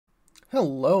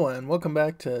Hello and welcome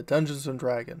back to Dungeons &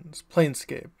 Dragons,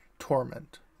 Planescape,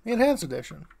 Torment, the Enhanced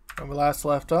Edition. When we last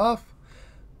left off,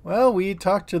 well, we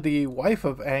talked to the wife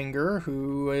of Anger,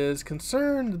 who is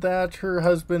concerned that her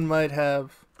husband might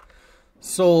have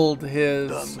sold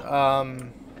his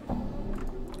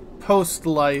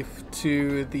post-life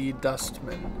to the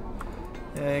Dustman.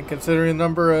 And considering the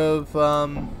number of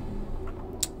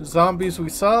zombies we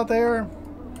saw there,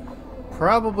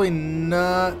 probably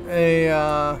not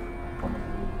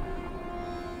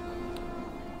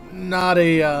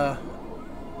a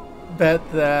bet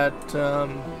that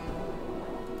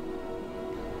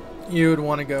you would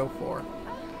want to go for.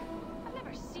 I've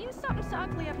never seen something so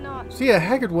ugly. I've not. See a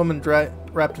haggard woman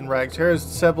wrapped in rags. Hair is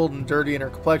disheveled and dirty, and her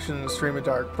complexion is a stream of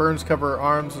dark. Burns cover her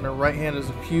arms, and her right hand is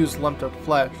a fused lump of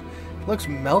flesh. It looks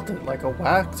melted, like a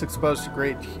wax exposed to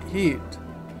great heat.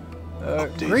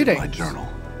 Greetings. My journal.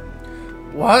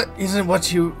 What isn't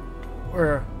what you,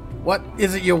 or what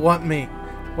is it you want me?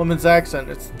 Woman's accent,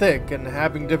 it's thick and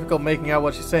having difficult making out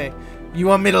what she's saying. You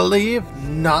want me to leave?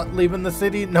 Not leaving the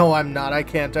city? No, I'm not. I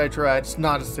can't. I tried. It's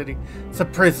not a city. It's a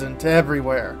prison to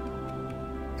everywhere.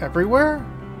 Everywhere?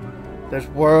 There's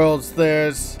worlds.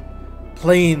 There's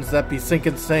plains that be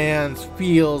sinking sands.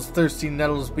 Fields, thirsty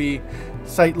nettles be.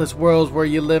 Sightless worlds where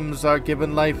your limbs are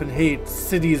given life and hate.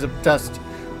 Cities of dust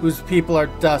whose people are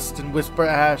dust and whisper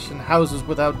ash. And houses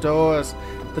without doors.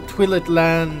 The twilit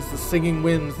lands, the singing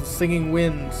winds, the singing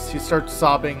winds. She starts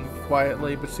sobbing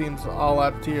quietly, but seems all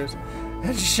out of tears.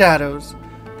 And shadows,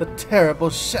 the terrible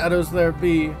shadows there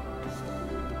be.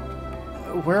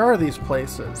 Where are these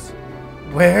places?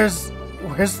 Where's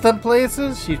them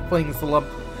places? She flings the lump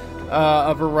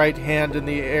of her right hand in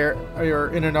the air,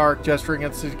 or in an arc, gesturing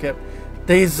at Sidkip.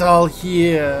 They's all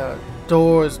here.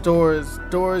 Doors, doors,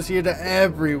 doors here to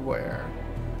everywhere.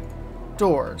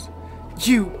 Doors.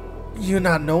 You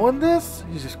not knowing this?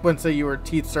 You just wouldn't say your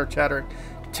teeth start chattering.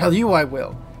 Tell you I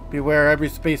will. Beware every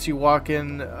space you walk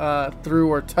in, through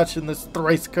or touch in this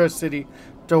thrice cursed city.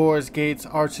 Doors, gates,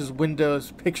 arches,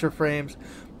 windows, picture frames.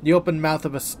 The open mouth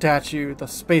of a statue. The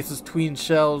spaces between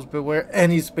shelves. Beware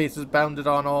any spaces bounded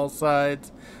on all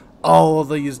sides. All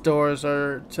these doors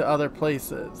are to other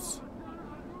places.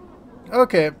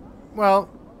 Okay, well,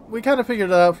 we kind of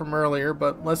figured it out from earlier,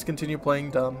 but let's continue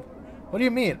playing dumb. What do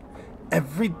you mean?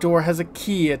 Every door has a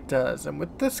key, it does, and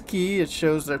with this key it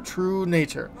shows their true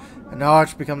nature. An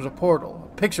arch becomes a portal,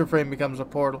 a picture frame becomes a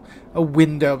portal, a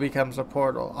window becomes a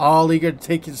portal, all eager to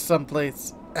take you to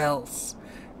someplace else.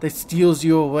 They steals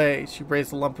you away. She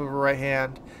raised the lump of her right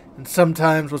hand, and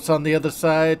sometimes what's on the other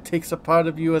side takes a part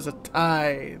of you as a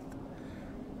tithe.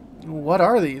 What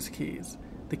are these keys?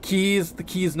 The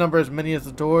keys number as many as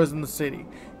the doors in the city.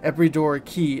 Every door a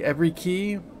key, every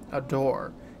key a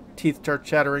door. Teeth start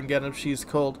chattering again if she's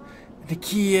cold. And the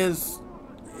key is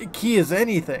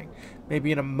anything.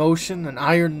 Maybe an emotion, an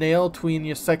iron nail between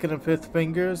your second and fifth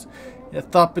fingers, a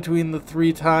thought between the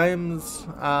 3 times,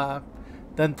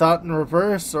 then thought in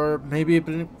reverse, or maybe it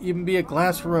even be a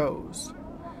glass rose.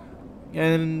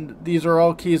 And these are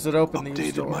all keys that open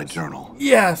these doors. Updated my journal.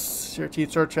 Yes! Her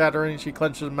teeth start chattering. She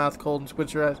clenches her mouth cold and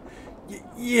squints her eyes.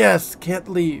 Yes! Can't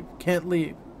leave. Can't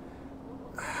leave.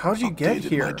 How'd you get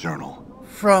here? My journal.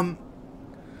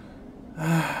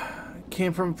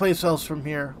 Came from a place else from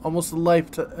here, almost a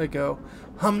life ago.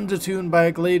 Hummed a tune by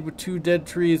a glade with 2 dead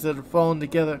trees that had fallen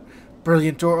together.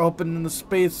 Brilliant door opened in the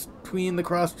space between the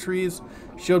crossed trees.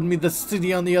 Showed me the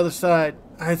city on the other side.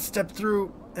 I had stepped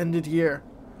through, ended here.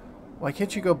 Why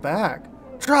can't you go back?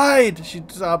 Tried! She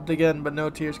sobbed again, but no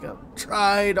tears came.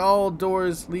 Tried. All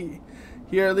doors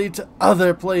here lead to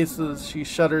other places. She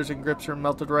shudders and grips her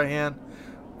melted right hand.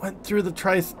 Went through the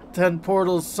Tri-10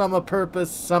 portals, some a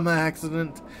purpose, some a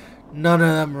accident. None of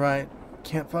them right.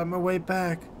 Can't find my way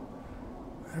back.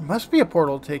 There must be a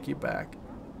portal to take you back.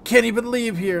 Can't even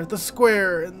leave here. The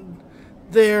square, and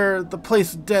there, the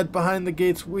place dead behind the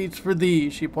gates waits for thee.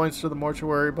 She points to the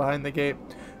mortuary behind the gate,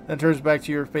 then turns back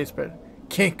to your face bed.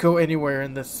 Can't go anywhere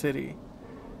in this city.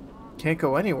 Can't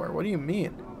go anywhere? What do you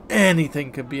mean?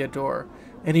 Anything could be a door.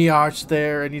 Any arch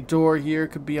there, any door here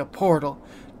could be a portal.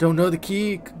 Don't know the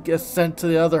key, could get sent to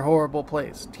the other horrible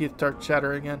place. Teeth start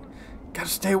chattering again. Gotta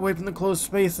stay away from the closed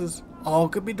spaces. All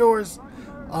could be doors.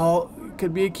 All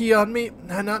could be a key on me,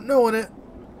 and not knowing it.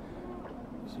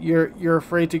 You're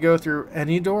afraid to go through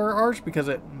any door or arch because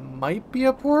it might be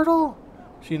a portal?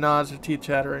 She nods, her teeth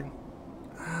chattering.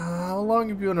 How long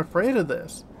have you been afraid of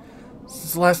this?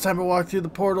 Since the last time I walked through the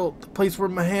portal, the place where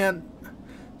my hand...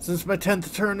 Since my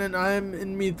 10th turn, and I'm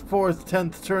in me 4th,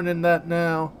 10th turn in that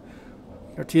now.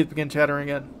 Her teeth begin chattering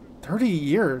again. 30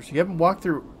 years? You haven't walked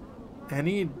through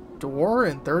any door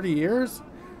in 30 years?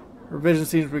 Her vision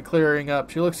seems to be clearing up.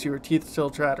 She looks to you, her teeth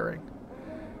still chattering.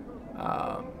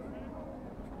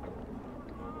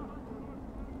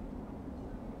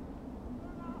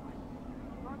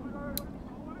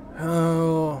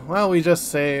 Oh, well, we just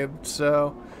saved,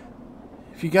 so...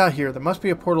 If you got here, there must be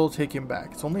a portal to take him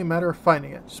back. It's only a matter of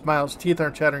finding it. She smiles. Her teeth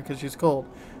aren't chattering because she's cold.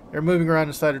 They're moving around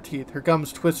inside her teeth, her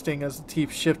gums twisting as the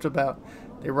teeth shift about.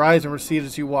 They rise and recede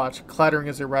as you watch, clattering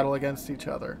as they rattle against each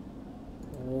other.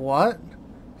 What?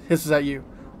 Hisses at you.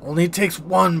 Only it takes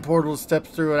one portal to step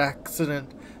through an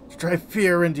accident, to drive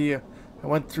fear into you. I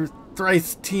went through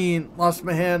thrice teen, lost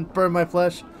my hand, burned my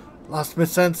flesh, lost my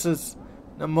senses.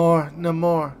 No more, no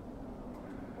more.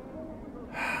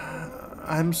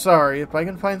 I'm sorry. If I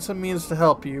can find some means to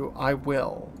help you, I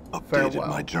will. Updated Farewell.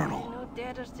 my journal. No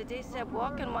debtors today said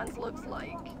walking ones looks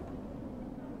like.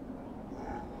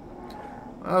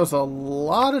 That was a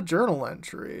lot of journal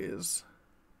entries.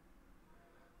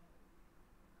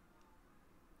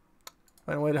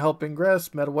 Find a way to help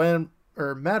Ingress. Mad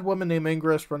woman named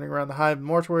Ingress running around the hive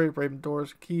mortuary, braving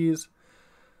doors and keys.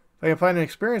 If I can find an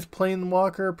experienced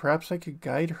planewalker, perhaps I could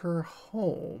guide her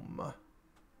home.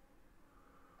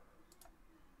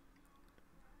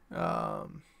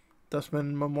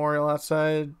 Dustman Memorial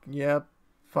outside. Yep.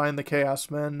 Find the Chaos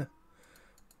Men.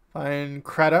 Find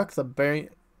Craddock,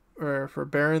 for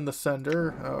Baron the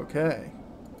Sender. Okay.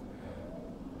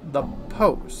 The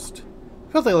Post.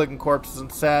 Filthy looking corpse is in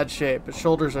sad shape. His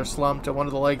shoulders are slumped and one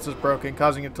of the legs is broken,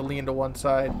 causing it to lean to one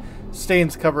side.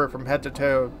 Stains cover it from head to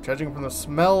toe. Judging from the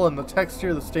smell and the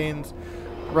texture, the stains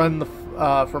run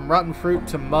from rotten fruit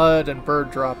to mud and bird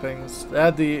droppings.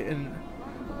 Add the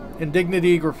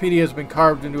indignity graffiti has been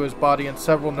carved into his body and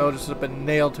several notices have been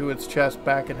nailed to his chest,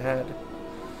 back, and head.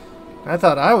 I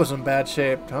thought I was in bad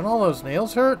shape. Don't all those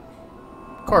nails hurt?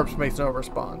 Corpse makes no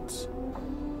response.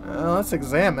 Let's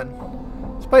examine.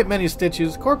 Despite many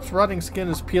stitches, corpse's rotting skin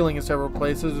is peeling in several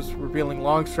places, revealing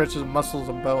long stretches of muscles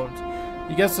and bones.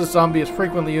 You guess this zombie is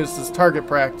frequently used as target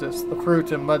practice. The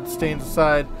fruit and mud stains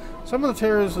aside, some of the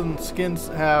tears and skins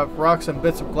have rocks and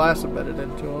bits of glass embedded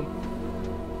into them.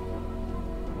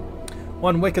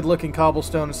 One wicked-looking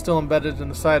cobblestone is still embedded in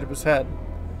the side of his head.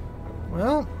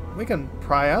 Well, we can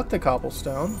pry out the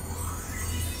cobblestone.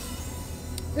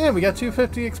 And we got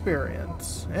 250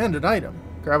 experience. And an item.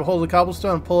 Grab a hold of the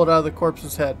cobblestone and pull it out of the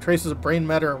corpse's head. Traces of brain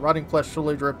matter and rotting flesh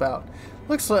slowly drip out.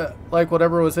 Looks like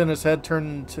whatever was in his head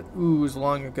turned into ooze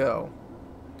long ago.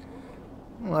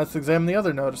 Well, let's examine the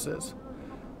other notices.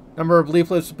 Number of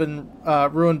leaflets have been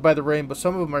ruined by the rain, but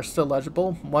some of them are still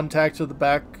legible. One tacked to the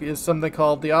back is something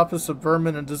called the Office of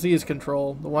Vermin and Disease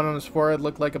Control. The one on his forehead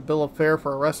looked like a bill of fare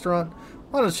for a restaurant.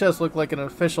 One on his chest looked like an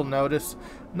official notice.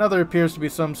 Another appears to be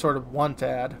some sort of want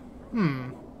ad.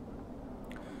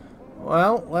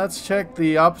 Well, let's check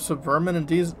the Office of Vermin and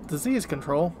Disease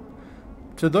Control.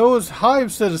 To those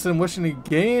hive citizens wishing to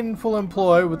gainful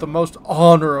employ with the most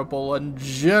honorable and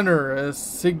generous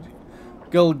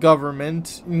Sigil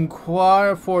government,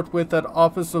 inquire forthwith at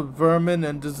Office of Vermin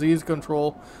and Disease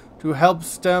Control to help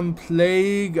stem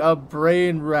plague of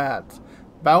brain rats.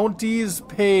 Bounties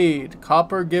paid.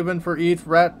 Copper given for each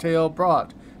rat tail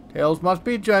brought. Tails must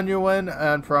be genuine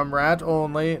and from rat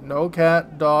only. No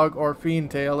cat, dog, or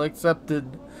fiend tail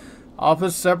accepted.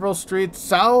 Office several streets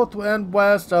south and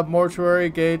west of Mortuary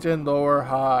Gate and Lower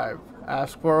Hive.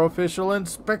 Ask for official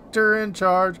inspector in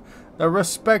charge, the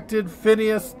respected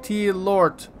Phineas T.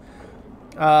 Lort.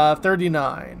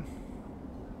 39.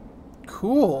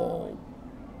 Cool.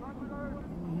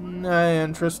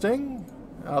 Interesting.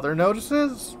 Other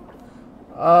notices?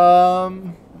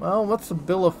 Well, what's the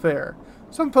bill of fare?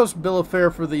 Some post bill of fare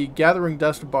for the Gathering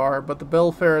Dust Bar, but the bill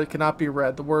of fare cannot be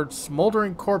read. The word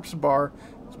Smoldering Corpse Bar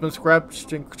has been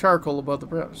scratched in charcoal above the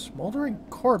brim. Smoldering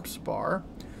Corpse Bar?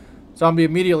 Zombie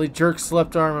immediately jerks his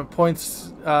left arm and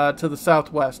points to the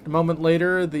southwest. A moment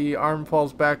later, the arm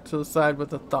falls back to the side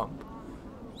with a thump.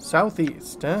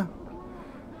 Southeast, eh?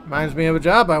 Reminds me of a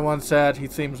job I once had. He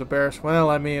seems embarrassed. Well,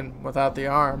 I mean, without the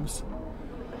arms.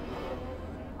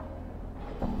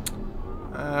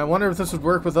 I wonder if this would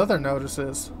work with other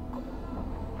notices.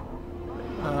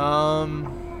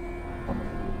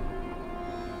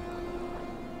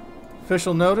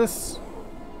 Official notice.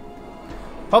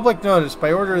 Public notice.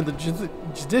 By order of the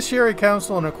Judiciary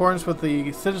Council in accordance with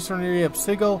the citizenry of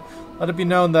Sigil, let it be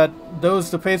known that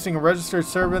those defacing a registered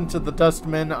servant to the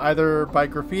Dustmen, either by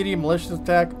graffiti, malicious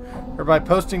attack, or by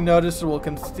posting notice, will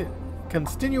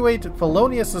constitute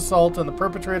felonious assault, and the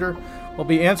perpetrator will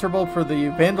be answerable for the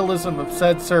vandalism of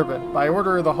said servant by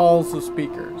order of the halls of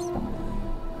speakers.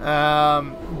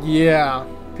 Yeah,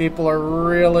 people are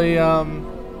really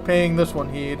paying this one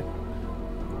heed.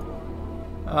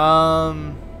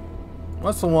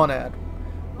 What's the one ad?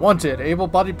 Wanted,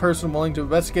 able-bodied person willing to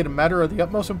investigate a matter of the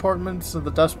utmost importance of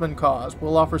the Dustman cause.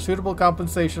 Will offer suitable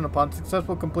compensation upon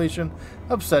successful completion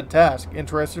of said task.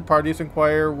 Interested parties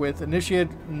inquire with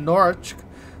Initiate Norwich,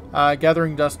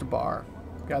 Gathering Dust Bar.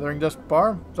 Gathering Dust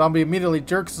Bar? Zombie immediately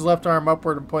jerks his left arm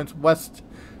upward and points west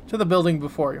to the building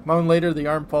before you. A moment later, the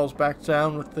arm falls back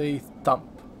down with a thump.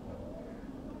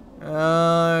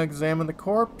 Examine the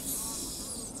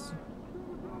corpse.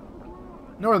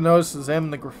 Northern notice,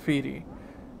 examine the graffiti.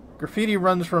 Graffiti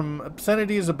runs from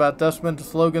obscenities about dustmen to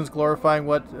slogans glorifying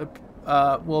what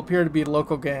will appear to be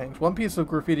local gangs. One piece of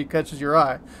graffiti catches your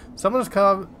eye. Someone has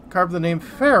carved the name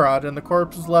Farad in the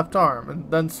corpse's left arm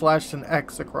and then slashed an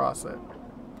X across it.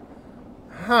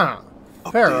 Huh.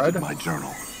 Farad. My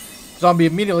journal. Zombie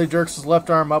immediately jerks his left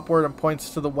arm upward and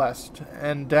points to the west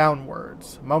and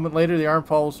downwards. A moment later, the arm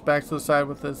falls back to the side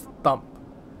with his thump.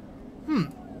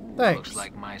 Thanks. Looks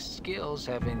like my skills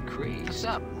have increased.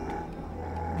 Up.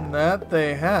 That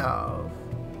they have.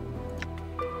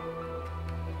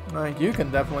 You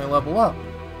can definitely level up.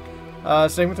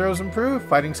 Saving throws improved.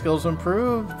 Fighting skills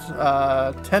improved.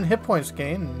 10 hit points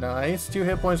gained. Nice. 2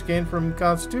 hit points gained from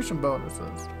constitution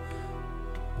bonuses.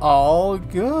 All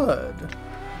good.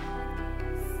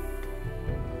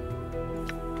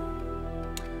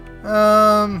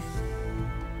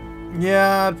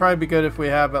 Yeah, it'd probably be good if we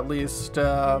have at least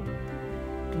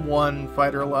 1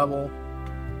 fighter level.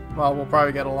 Well, we'll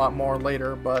probably get a lot more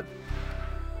later, but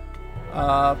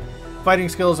fighting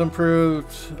skills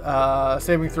improved,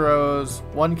 saving throws,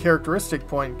 1 characteristic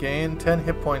point gained, 10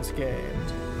 hit points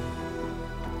gained.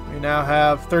 We now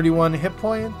have 31 hit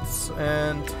points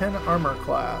and 10 armor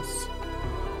class.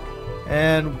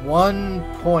 And 1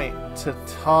 point to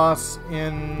toss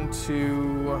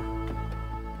into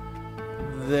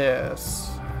this.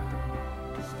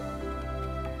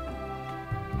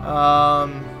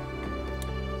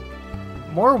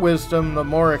 More wisdom, the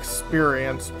more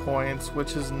experience points,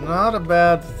 which is not a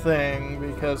bad thing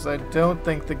because I don't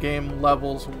think the game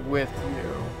levels with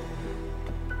you.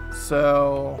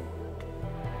 So,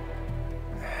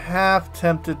 half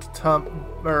tempted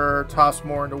to toss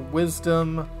more into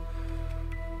wisdom.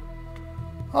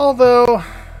 Although,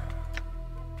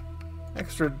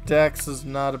 extra dex is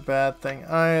not a bad thing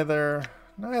either.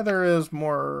 Neither is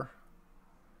more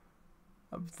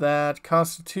of that.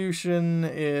 Constitution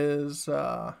is,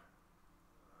 I've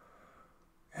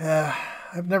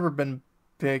never been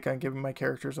big on giving my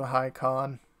characters a high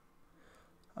con.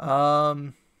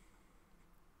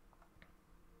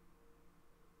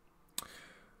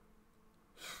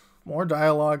 More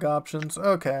dialogue options.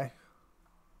 Okay.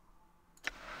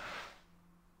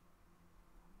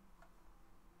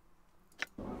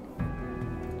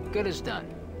 Good as done.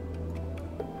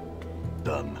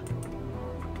 Done.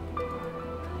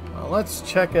 Well, let's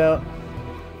check out.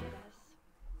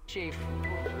 Chief,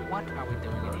 what are we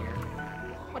doing in here?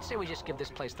 Let's say we just give this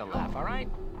place the laugh, all right?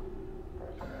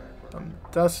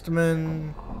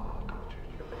 Dustman.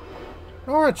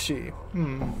 Norwich.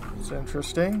 It's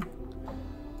interesting.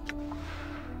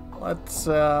 Let's,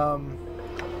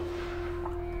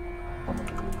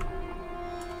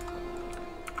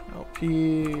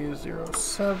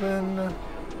 LP07.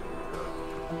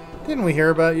 Didn't we hear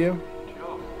about you?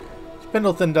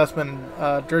 Spindlethin Dustman,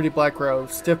 dirty black robe,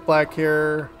 stiff black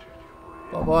hair,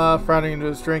 blah blah, frowning into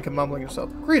his drink and mumbling himself.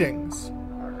 Greetings.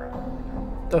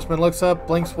 Dustman looks up,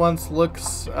 blinks once,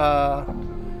 looks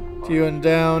to you and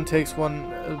down, takes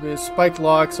one of his spiked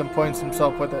locks and points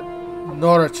himself with it.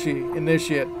 Norochi,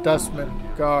 Initiate, Dustman,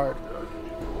 Guard.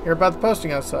 Hear about the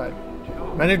posting outside.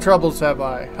 Many troubles have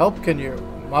I. Help can you?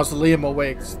 Mausoleum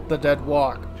awakes. The dead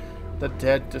walk. The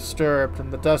dead disturbed,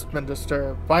 and the dustman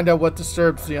disturbed. Find out what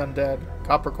disturbs the undead.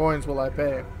 Copper coins will I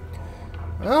pay.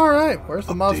 Alright, where's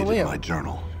the mausoleum? My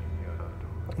journal.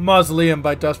 Mausoleum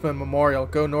by Dustman Memorial.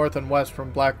 Go north and west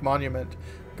from Black Monument.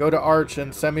 Go to arch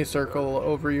and semicircle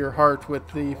over your heart with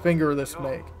the finger this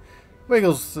make.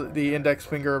 Wiggles the index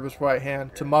finger of his right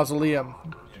hand. To Mausoleum.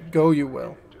 Go you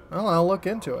will. Well, I'll look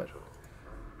into it.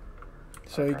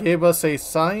 So he gave us a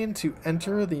sign to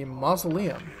enter the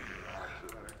mausoleum.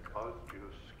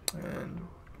 And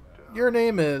your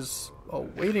name is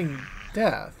Awaiting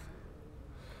Death.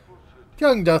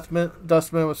 Young dustman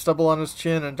with stubble on his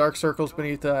chin and dark circles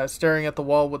beneath the eyes, staring at the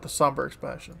wall with a somber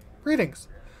expression. Greetings.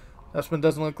 Dustman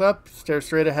doesn't look up, stares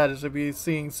straight ahead as if he's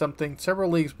seeing something several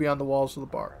leagues beyond the walls of the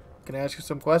bar. Can I ask you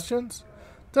some questions?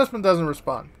 Dustman doesn't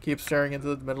respond, keeps staring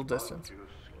into the middle distance.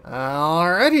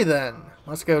 Alrighty then.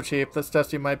 Let's go, Chief. This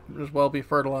dusty might as well be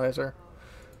fertilizer.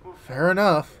 Fair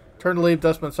enough. Turn to leave,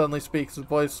 Dustman suddenly speaks, his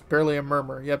voice barely a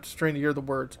murmur. You have to strain to hear the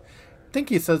words. I think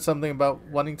he said something about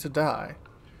wanting to die.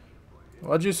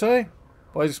 What'd you say?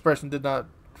 Boy's expression did not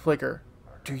flicker.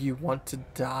 Do you want to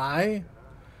die?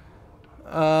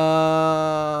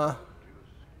 I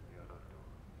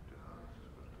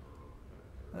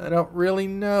don't really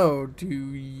know. Do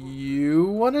you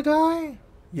want to die?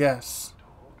 Yes.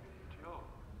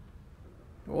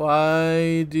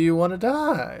 Why do you want to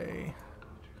die?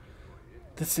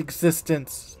 This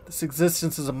existence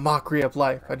is a mockery of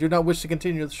life. I do not wish to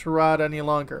continue the charade any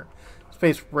longer. His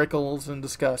face wrinkles in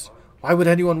disgust. Why would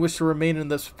anyone wish to remain in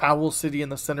this foul city in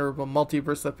the center of a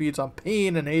multiverse that feeds on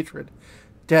pain and hatred?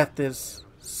 Death is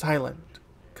silent,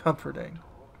 comforting.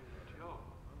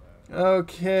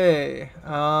 Okay,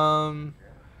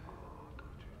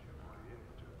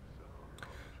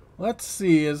 let's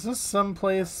see, is this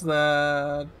someplace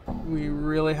that we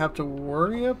really have to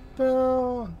worry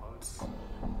about?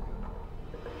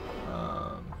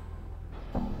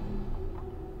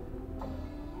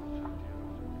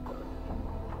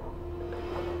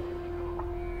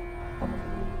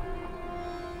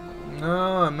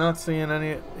 No, I'm not seeing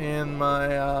any in my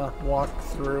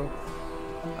walkthrough.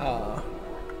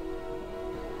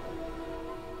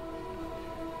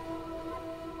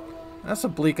 That's a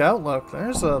bleak outlook.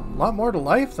 There's a lot more to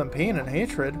life than pain and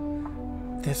hatred.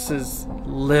 This is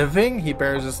living? He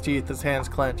bares his teeth, his hands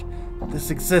clench.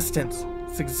 This existence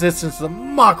is a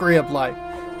mockery of life.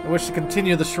 I wish to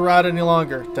continue the charade any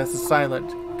longer. Death is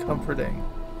silent, comforting.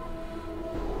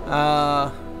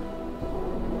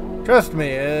 Trust me,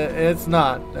 it's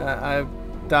not. I've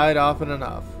died often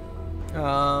enough.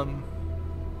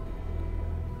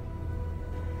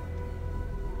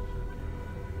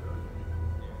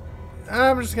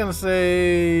 I'm just gonna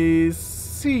say,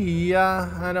 see ya.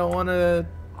 I don't want to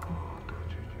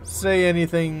say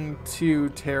anything too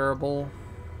terrible.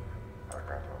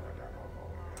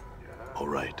 All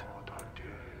right.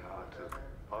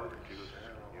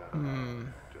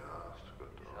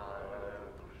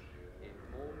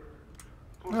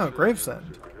 Oh,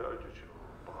 Gravesend.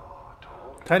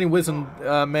 Tiny wizened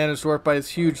man is dwarfed by his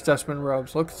huge dustman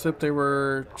robes. Looks as if they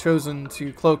were chosen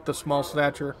to cloak the small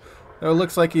stature. Though it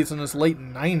looks like he's in his late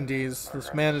 90s.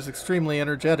 This man is extremely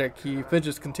energetic. He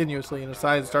fidgets continuously and his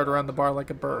eyes dart around the bar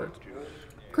like a bird.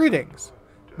 Greetings.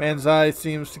 Man's eye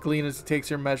seems to gleam as he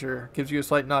takes your measure. Gives you a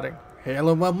slight nodding. Hail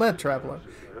and well met, traveler.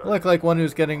 You look like one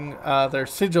who's getting their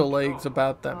sigil legs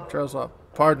about them. Trails off.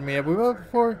 Pardon me, have we met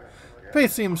before?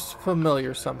 Face seems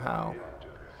familiar somehow.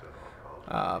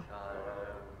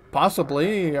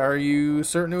 Possibly. Are you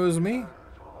certain it was me?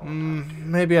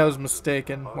 Maybe I was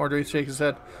mistaken. Mordery shakes his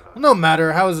head. Well, no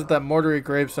matter. How is it that Mordery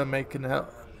Gravesend can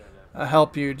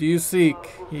help you? Do you seek?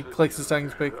 He clicks his tongue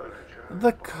and speaks.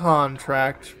 The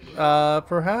contract,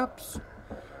 perhaps?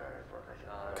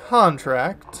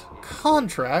 Contract?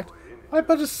 Contract? Why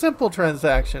but a simple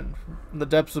transaction? From the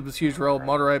depths of his huge robe,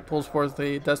 Mordery pulls forth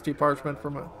a dusty parchment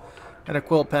and a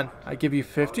quill pen. I give you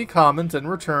 50 commons in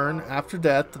return. After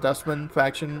death, the Dustman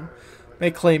faction may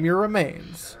claim your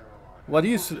remains. What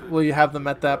use will you have them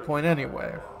at that point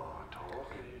anyway?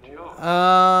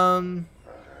 And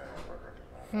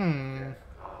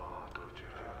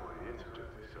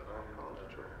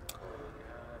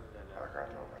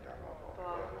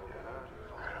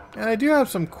I do have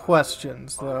some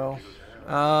questions, though.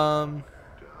 Of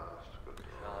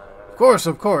course.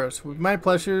 It would be my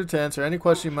pleasure to answer any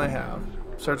question you might have.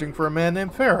 Searching for a man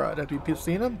named Farad. Have you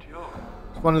seen him?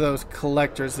 He's one of those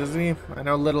collectors, isn't he? I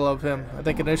know little of him. I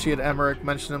think Initiate Emmerich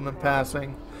mentioned him in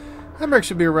passing. Emmerich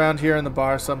should be around here in the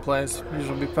bar someplace.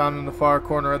 Usually be found in the far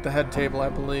corner at the head table, I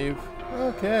believe.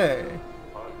 Okay.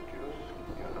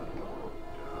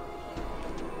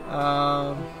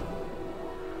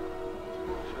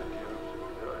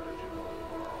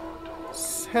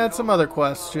 Had some other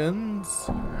questions.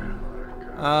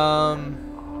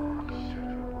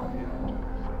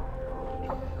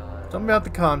 Something about the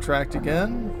contract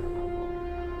again.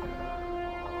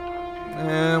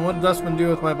 And what does Dustman do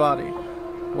with my body?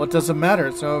 What does it matter?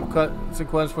 It's no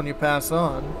consequence when you pass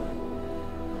on.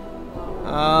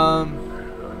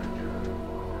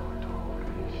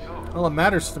 Well, it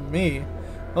matters to me.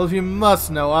 Well, if you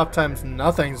must know, oftentimes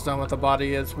nothing's done with the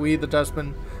body. It's we, the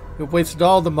Dustman, who've wasted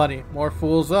all the money. More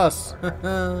fools us.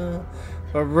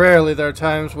 But rarely there are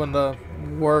times when the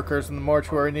workers in the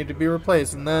mortuary need to be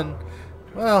replaced, and then,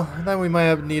 well, then we might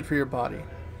have a need for your body. You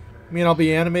mean I'll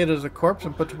be animated as a corpse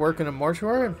and put to work in a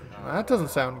mortuary? That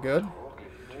doesn't sound good.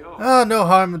 No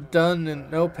harm done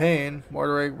and no pain.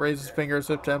 Mordery raises his finger as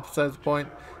if to emphasize the point.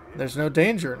 There's no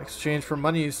danger. In exchange for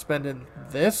money you spend in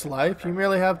this life, you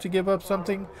merely have to give up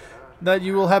something that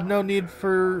you will have no need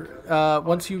for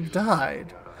once you've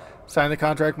died. Sign the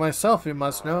contract myself, you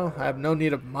must know. I have no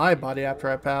need of my body after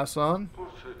I pass on.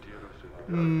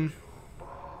 Well,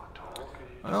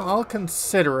 I'll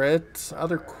consider it.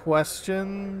 Other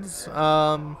questions?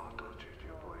 Well,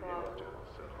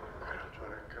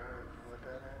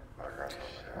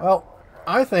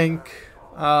 I think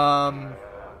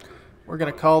we're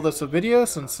going to call this a video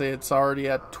since it's already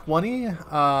at 20.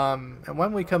 And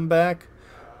when we come back,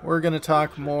 we're going to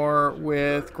talk more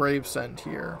with Gravesend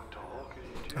here.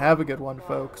 Have a good one,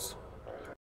 folks.